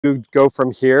you go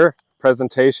from here,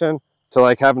 presentation, to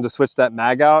like having to switch that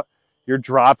mag out, you're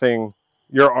dropping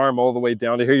your arm all the way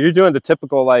down to here. You're doing the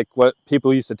typical, like what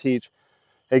people used to teach.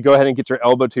 Hey, go ahead and get your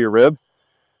elbow to your rib.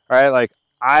 All right, like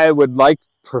I would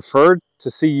prefer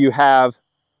to see you have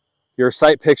your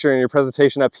sight picture and your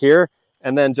presentation up here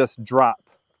and then just drop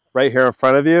right here in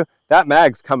front of you. That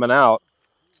mag's coming out,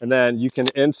 and then you can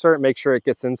insert, make sure it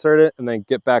gets inserted, and then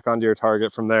get back onto your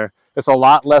target from there. It's a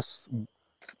lot less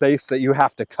space that you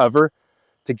have to cover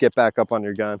to get back up on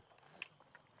your gun.